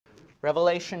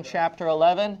Revelation chapter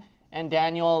 11 and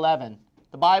Daniel 11.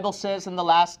 The Bible says in the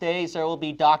last days there will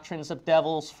be doctrines of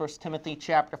devils, 1 Timothy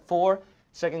chapter 4.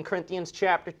 2 Corinthians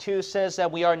chapter 2 says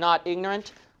that we are not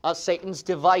ignorant of Satan's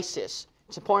devices.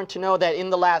 It's important to know that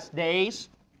in the last days,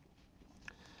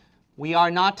 we are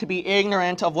not to be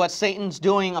ignorant of what Satan's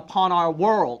doing upon our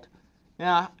world.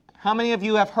 Now, how many of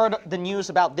you have heard the news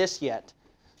about this yet?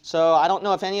 So I don't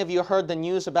know if any of you heard the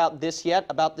news about this yet,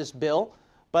 about this bill,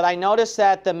 but I noticed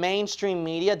that the mainstream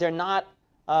media, they're not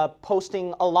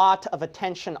posting a lot of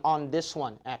attention on this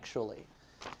one, actually.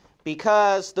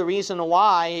 Because the reason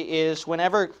why is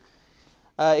whenever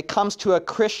it comes to a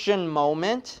Christian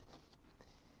moment,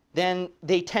 then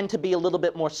they tend to be a little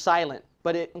bit more silent.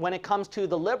 But when it comes to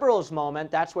the liberals'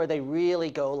 moment, that's where they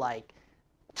really go like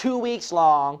 2 weeks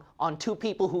long on 2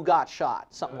 people who got shot,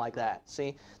 something like that.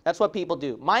 See, that's what people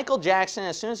do. Michael Jackson,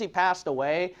 as soon as he passed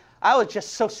away, I was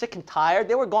just so sick and tired.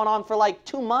 They were going on for like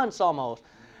 2 months almost.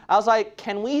 I was like,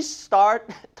 can we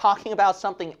start talking about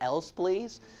something else,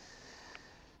 please?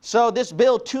 So this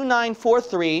bill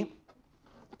 2943,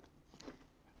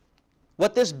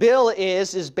 what this bill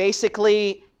is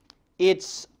basically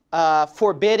it's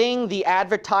forbidding the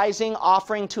advertising,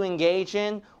 offering to engage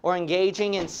in, or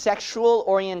engaging in sexual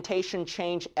orientation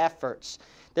change efforts.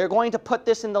 They're going to put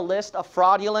this in the list of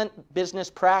fraudulent business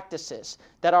practices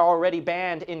that are already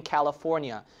banned in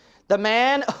California. The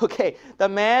man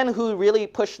who really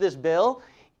pushed this bill,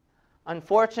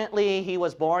 unfortunately, he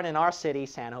was born in our city,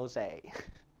 San Jose.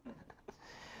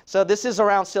 So this is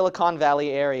around Silicon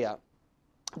Valley area.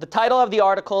 The title of the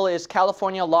article is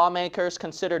California Lawmakers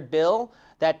Considered Bill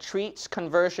That Treats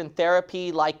Conversion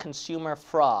Therapy Like Consumer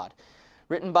Fraud.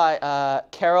 Written by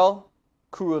Carol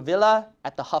Kuruvilla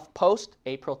at the HuffPost,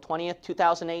 April 20th,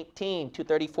 2018,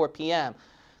 2:34 p.m.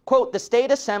 Quote, the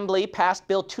State Assembly passed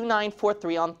Bill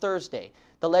 2943 on Thursday.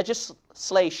 The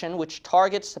legislation which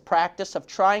targets the practice of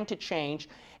trying to change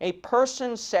a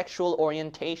person's sexual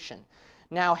orientation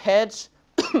now heads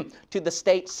to the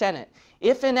state Senate.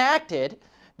 If enacted,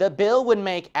 the bill would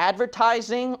make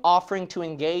advertising, offering to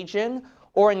engage in,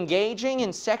 or engaging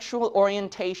in sexual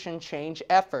orientation change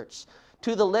efforts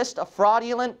to the list of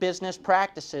fraudulent business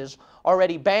practices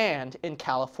already banned in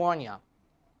California.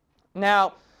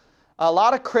 Now, a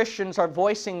lot of Christians are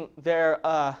voicing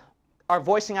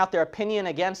out their opinion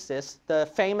against this. The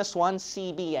famous one,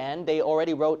 CBN, they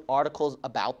already wrote articles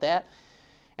about that.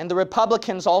 And the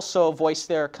Republicans also voiced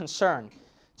their concern.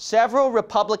 Several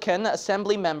Republican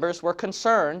Assembly members were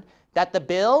concerned that the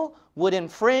bill would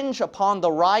infringe upon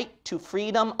the right to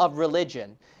freedom of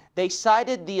religion. They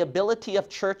cited the ability of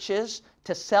churches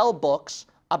to sell books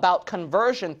about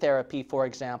conversion therapy, for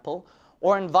example,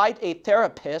 or invite a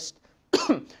therapist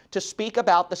to speak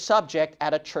about the subject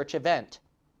at a church event.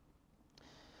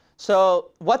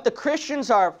 So what the Christians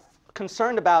are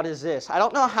concerned about is this. I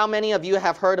don't know how many of you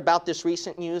have heard about this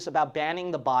recent news about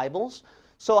banning the Bibles.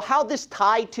 So how this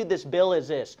tied to this bill is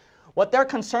this. What they're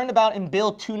concerned about in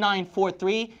Bill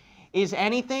 2943 is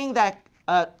anything that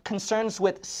concerns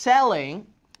with selling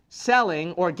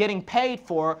or getting paid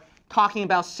for talking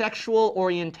about sexual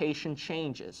orientation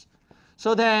changes.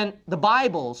 So then the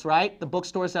Bibles, right? The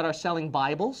bookstores that are selling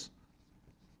Bibles,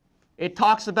 it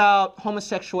talks about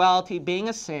homosexuality being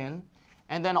a sin.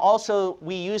 And then also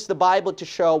we use the Bible to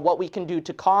show what we can do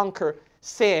to conquer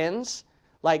sins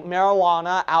like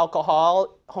marijuana,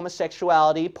 alcohol,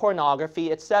 homosexuality,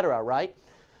 pornography, etc., right?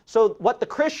 So what the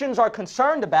Christians are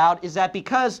concerned about is that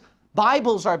because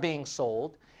Bibles are being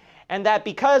sold, and that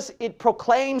because it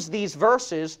proclaims these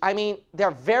verses, I mean, they're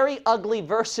very ugly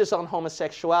verses on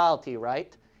homosexuality,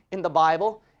 right, in the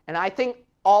Bible. And I think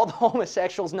all the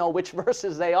homosexuals know which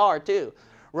verses they are, too.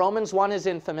 Romans 1 is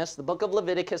infamous. The book of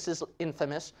Leviticus is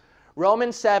infamous.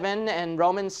 Romans 7 and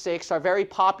Romans 6 are very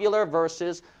popular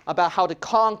verses about how to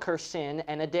conquer sin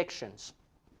and addictions.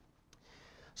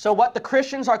 So what the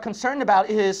Christians are concerned about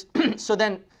is, so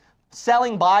then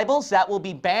selling Bibles, that will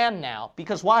be banned now.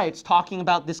 Because why? It's talking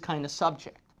about this kind of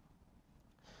subject.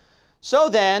 So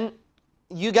then,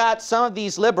 you got some of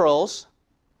these liberals.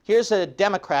 Here's a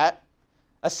Democrat,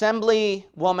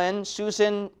 Assemblywoman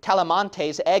Susan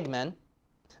Talamantes Eggman.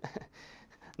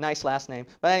 Nice last name.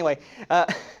 But anyway,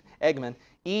 Eggman.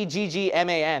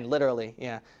 E-G-G-M-A-N, literally,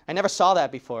 yeah. I never saw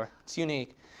that before. It's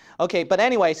unique. Okay, but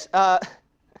anyways, the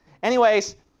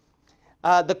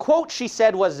quote she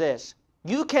said was this: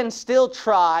 you can still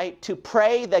try to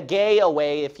pray the gay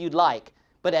away if you'd like,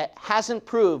 but it hasn't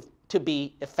proved to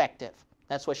be effective.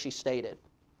 That's what she stated.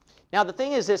 Now, the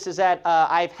thing is this, is that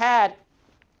I've had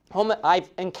I've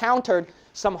encountered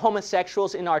some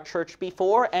homosexuals in our church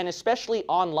before, and especially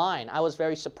online. I was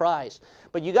very surprised.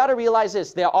 But you got to realize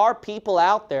this, there are people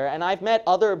out there, and I've met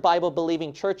other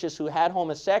Bible-believing churches who had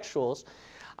homosexuals.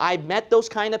 I've met those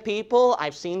kind of people.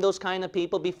 I've seen those kind of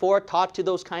people before, talked to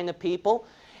those kind of people.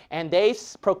 And they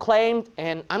proclaimed,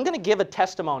 and I'm going to give a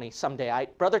testimony someday.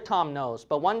 Brother Tom knows.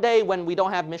 But one day when we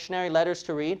don't have missionary letters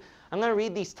to read, I'm going to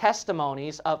read these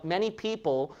testimonies of many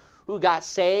people who got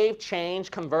saved,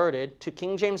 changed, converted to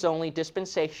King James only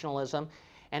dispensationalism,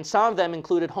 and some of them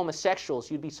included homosexuals.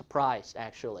 You'd be surprised,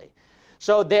 actually.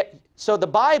 So the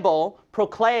Bible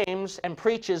proclaims and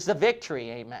preaches the victory,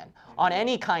 amen, on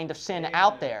any kind of sin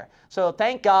out there. So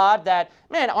thank God that,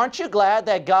 man, aren't you glad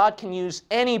that God can use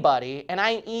anybody, and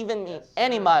I even mean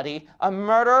anybody, a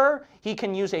murderer, he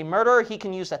can use a murderer, he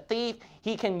can use a thief,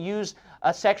 he can use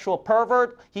a sexual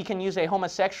pervert, he can use a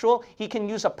homosexual, he can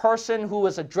use a person who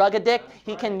is a drug addict,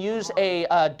 he can use a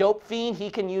dope fiend, he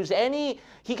can use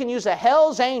a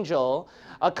hell's angel,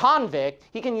 a convict,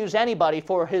 he can use anybody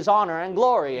for his honor and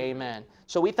glory, amen.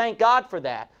 So we thank God for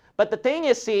that. But the thing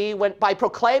is, see, by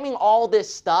proclaiming all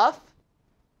this stuff,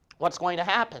 what's going to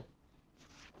happen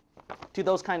to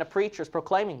those kind of preachers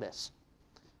proclaiming this?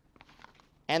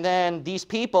 And then these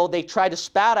people, they try to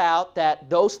spout out that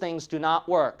those things do not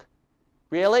work.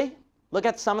 Really? Look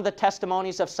at some of the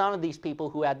testimonies of some of these people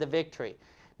who had the victory.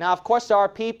 Now, of course, there are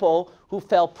people who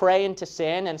fell prey into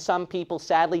sin, and some people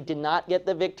sadly did not get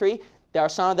the victory. There are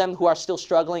some of them who are still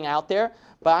struggling out there.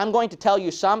 But I'm going to tell you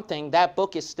something. That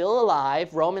book is still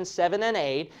alive, Romans 7 and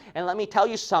 8. And let me tell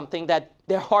you something, that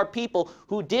there are people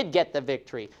who did get the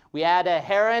victory. We had a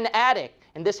heroin addict,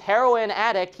 and this heroin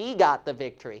addict, he got the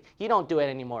victory. He don't do it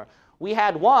anymore. We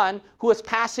had one who was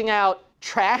passing out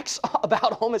tracts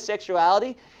about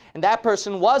homosexuality, and that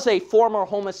person was a former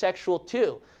homosexual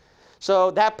too.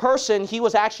 So that person, he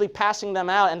was actually passing them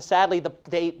out, and sadly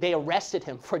they arrested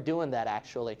him for doing that,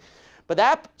 actually.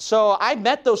 But so I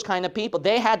met those kind of people.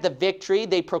 They had the victory.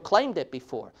 They proclaimed it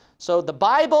before. So the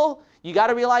Bible, you got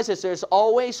to realize this, there's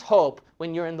always hope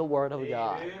when you're in the Word of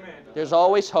God. Amen. There's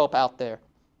always hope out there.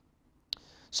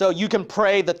 So you can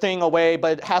pray the thing away,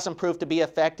 but it hasn't proved to be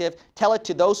effective. Tell it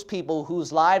to those people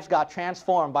whose lives got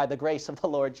transformed by the grace of the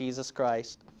Lord Jesus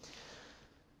Christ.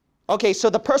 Okay, so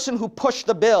the person who pushed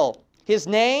the bill, his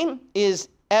name is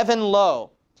Evan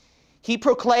Lowe. He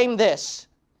proclaimed this: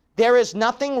 "There is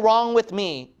nothing wrong with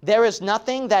me. There is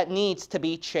nothing that needs to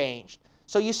be changed."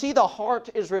 So you see, the heart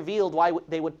is revealed why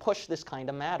they would push this kind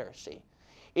of matter, see.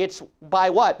 It's by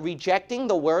what? Rejecting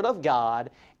the Word of God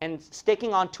and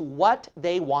sticking on to what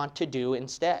they want to do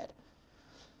instead.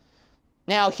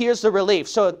 Now, here's the relief.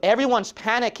 So everyone's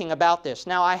panicking about this.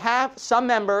 Now, I have some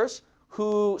members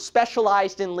who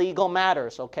specialized in legal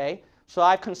matters, okay? So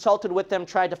I've consulted with them,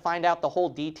 tried to find out the whole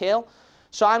detail.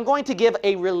 So I'm going to give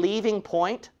a relieving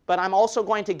point, but I'm also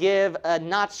going to give a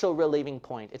not-so-relieving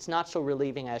point. It's not so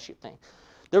relieving as you think.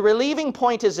 The relieving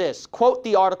point is this. Quote,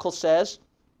 the article says,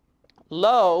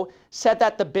 Lowe said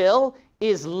that the bill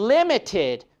is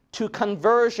limited to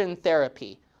conversion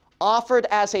therapy, offered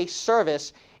as a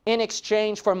service in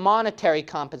exchange for monetary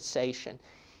compensation.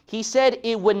 He said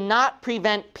it would not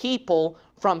prevent people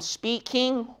from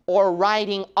speaking or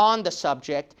writing on the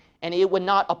subject, and it would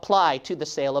not apply to the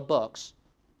sale of books.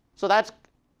 So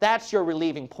that's your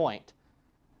relieving point.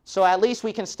 So at least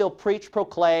we can still preach,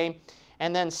 proclaim,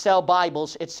 and then sell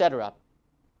Bibles, etc.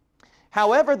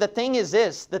 However, the thing is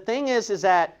this. The thing is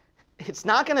that it's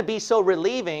not going to be so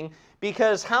relieving,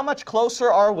 because how much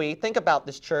closer are we? Think about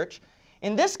this, church.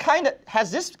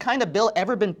 Has this kind of bill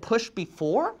ever been pushed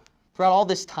before throughout all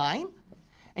this time?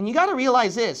 And you got to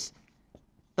realize this.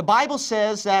 The Bible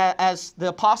says that as the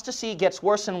apostasy gets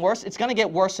worse and worse, it's going to get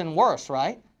worse and worse,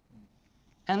 right?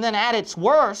 And then at its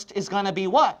worst is going to be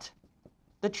what?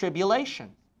 The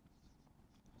tribulation.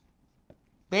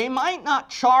 They might not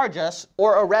charge us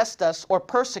or arrest us or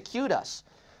persecute us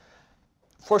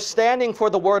for standing for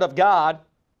the Word of God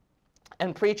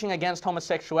and preaching against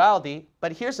homosexuality,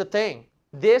 but here's the thing.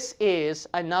 This is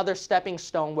another stepping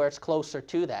stone where it's closer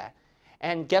to that.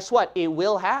 And guess what? It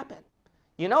will happen.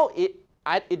 You know,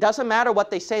 it doesn't matter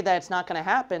what they say that it's not going to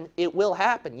happen. It will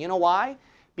happen. You know why?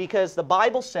 Because the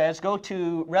Bible says, go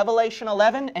to Revelation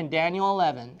 11 and Daniel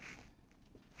 11.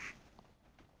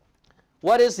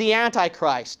 What is the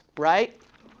Antichrist, right?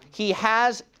 He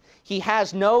has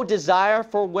no desire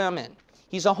for women.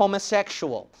 He's a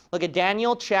homosexual. Look at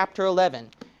Daniel chapter 11.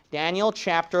 Daniel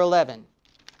chapter 11.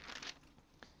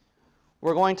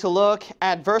 We're going to look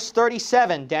at verse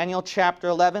 37, Daniel chapter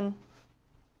 11,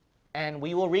 and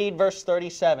we will read verse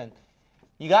 37.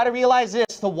 You got to realize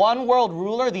this, the one world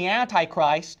ruler, the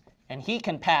Antichrist, and he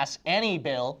can pass any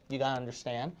bill, you got to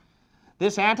understand.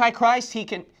 This Antichrist,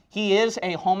 he is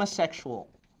a homosexual.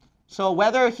 So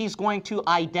whether he's going to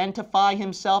identify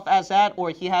himself as that or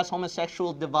he has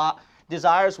homosexual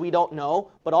desires, we don't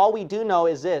know. But all we do know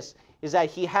is this, is that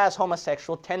he has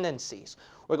homosexual tendencies.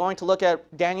 We're going to look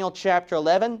at Daniel chapter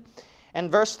 11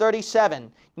 and verse 37.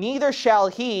 Neither shall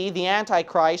he, the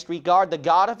Antichrist, regard the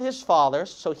God of his fathers,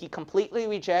 so he completely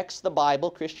rejects the Bible,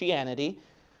 Christianity,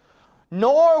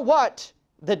 nor what?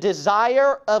 The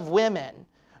desire of women,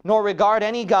 nor regard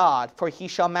any God, for he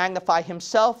shall magnify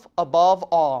himself above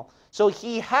all. So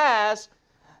he has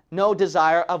no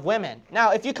desire of women.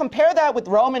 Now, if you compare that with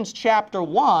Romans chapter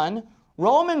 1,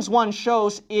 Romans 1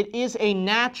 shows it is a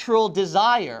natural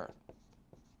desire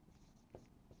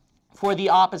for the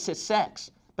opposite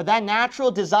sex. But that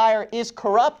natural desire is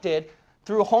corrupted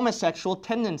through homosexual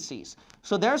tendencies.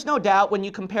 So there's no doubt when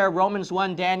you compare Romans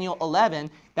 1, Daniel 11,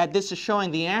 that this is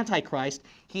showing the Antichrist,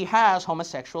 he has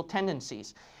homosexual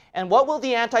tendencies. And what will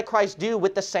the Antichrist do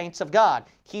with the saints of God?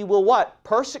 He will what?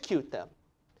 Persecute them.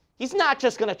 He's not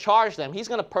just going to charge them. He's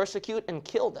going to persecute and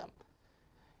kill them.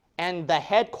 And the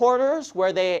headquarters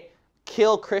where they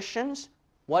kill Christians,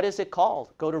 what is it called?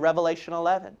 Go to Revelation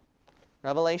 11.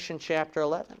 Revelation chapter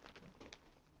 11.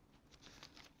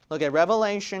 Look at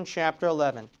Revelation chapter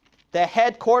 11. The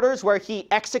headquarters where he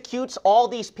executes all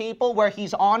these people, where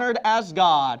he's honored as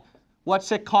God.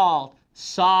 What's it called?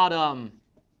 Sodom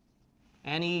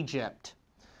and Egypt.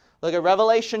 Look at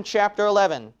Revelation chapter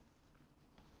 11.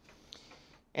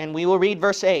 And we will read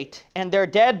verse 8. And their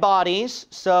dead bodies,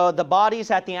 so the bodies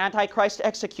that the Antichrist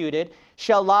executed,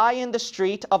 shall lie in the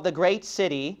street of the great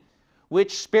city,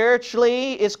 which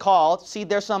spiritually is called, see,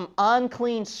 there's some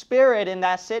unclean spirit in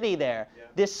that city there. Yeah.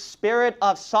 This spirit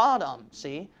of Sodom,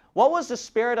 see? What was the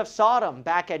spirit of Sodom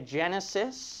back at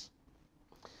Genesis?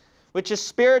 Which is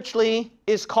spiritually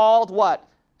is called what?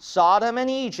 Sodom and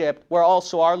Egypt, where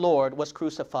also our Lord was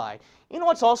crucified. You know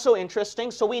what's also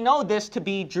interesting? So we know this to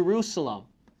be Jerusalem,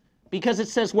 because it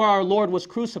says where our Lord was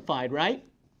crucified, right?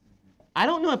 I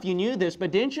don't know if you knew this,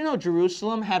 but didn't you know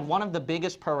Jerusalem had one of the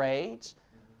biggest parades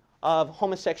of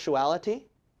homosexuality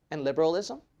and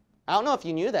liberalism? I don't know if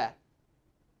you knew that.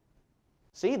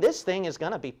 See, this thing is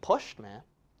going to be pushed, man.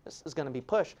 This is going to be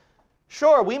pushed.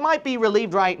 Sure, we might be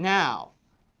relieved right now,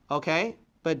 okay?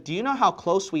 But do you know how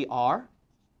close we are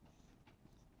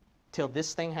till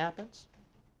this thing happens?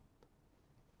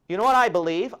 You know what I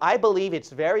believe? I believe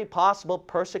it's very possible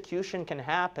persecution can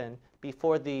happen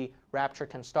before the rapture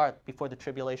can start, before the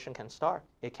tribulation can start.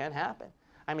 It can happen.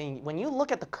 I mean, when you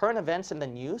look at the current events in the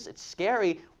news, it's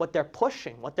scary what they're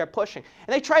pushing, And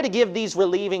they try to give these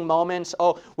relieving moments.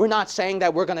 Oh, we're not saying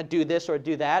that we're going to do this or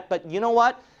do that. But you know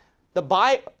what?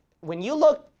 When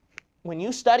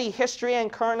you study history and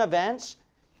current events,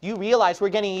 you realize we're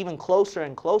getting even closer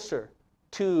and closer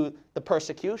to the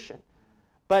persecution.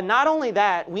 But not only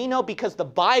that, we know because the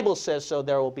Bible says so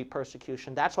there will be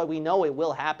persecution. That's why we know it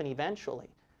will happen eventually.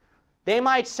 They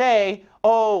might say,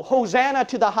 oh, Hosanna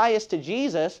to the highest to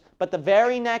Jesus, but the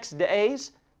very next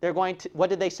days, they're going to, what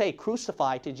did they say?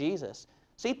 Crucify to Jesus.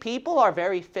 See, people are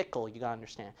very fickle, you gotta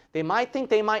understand. They might think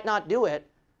they might not do it,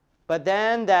 but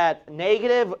then that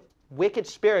negative, wicked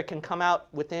spirit can come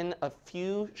out within a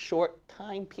few short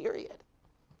time period.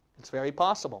 It's very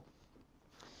possible.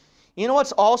 You know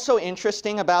what's also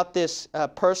interesting about this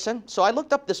person? So I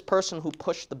looked up this person who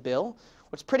pushed the bill.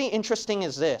 What's pretty interesting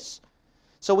is this.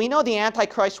 So we know the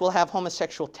Antichrist will have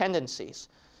homosexual tendencies.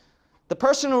 The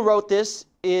person who wrote this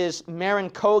is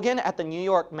Maren Cogan at the New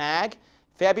York Mag,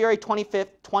 February 25th,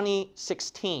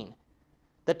 2016.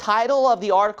 The title of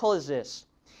the article is this: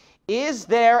 Is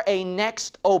there a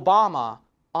next Obama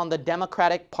on the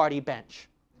Democratic Party bench?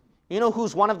 You know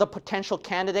who's one of the potential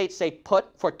candidates they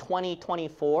put for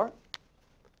 2024?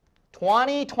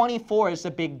 2024 is the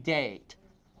big date.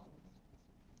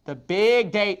 The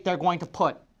big date they're going to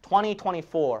put.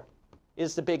 2024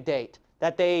 is the big date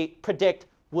that they predict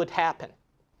would happen.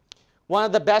 One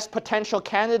of the best potential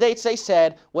candidates, they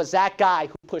said, was that guy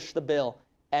who pushed the bill,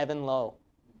 Evan Lowe.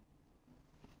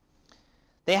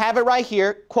 They have it right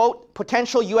here, quote,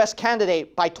 potential U.S.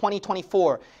 candidate by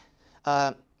 2024.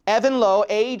 Evan Lowe,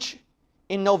 age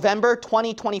in November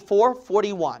 2024,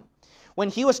 41. When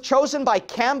he was chosen by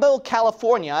Campbell,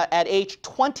 California at age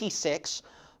 26,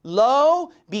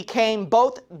 Lowe became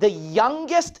both the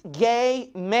youngest gay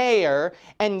mayor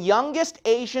and youngest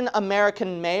Asian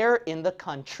American mayor in the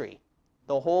country,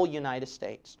 the whole United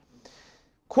States.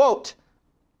 Quote,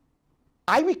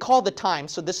 I recall the time,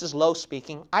 so this is Lowe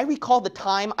speaking, I recall the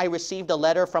time I received a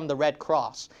letter from the Red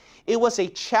Cross. It was a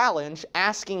challenge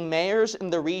asking mayors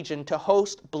in the region to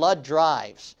host blood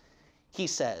drives, he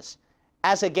says.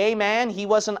 as a gay man, he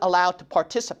wasn't allowed to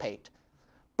participate.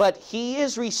 But he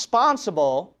is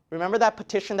responsible. Remember that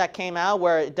petition that came out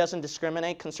where it doesn't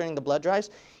discriminate concerning the blood drives?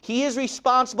 He is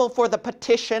responsible for the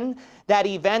petition that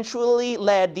eventually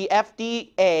led the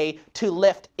FDA to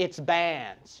lift its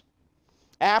bans.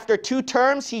 After 2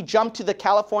 terms, he jumped to the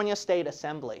California State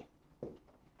Assembly.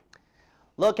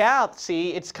 Look out,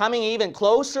 see, it's coming even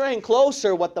closer and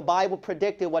closer what the Bible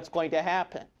predicted what's going to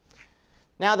happen.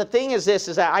 Now the thing is this,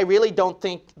 is that I really don't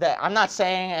think that, I'm not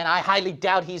saying, and I highly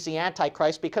doubt he's the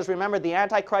Antichrist, because remember, the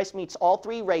Antichrist meets all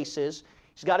 3 races.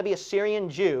 He's got to be a Syrian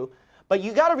Jew. But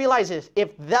you got to realize this,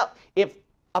 if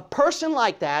a person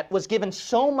like that was given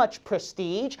so much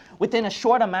prestige within a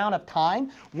short amount of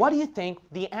time, what do you think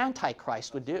the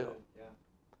Antichrist would do? Yeah.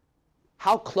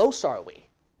 How close are we?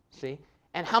 See?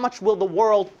 And how much will the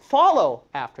world follow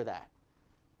after that?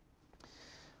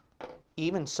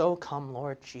 Even so, come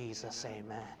Lord Jesus,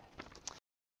 amen.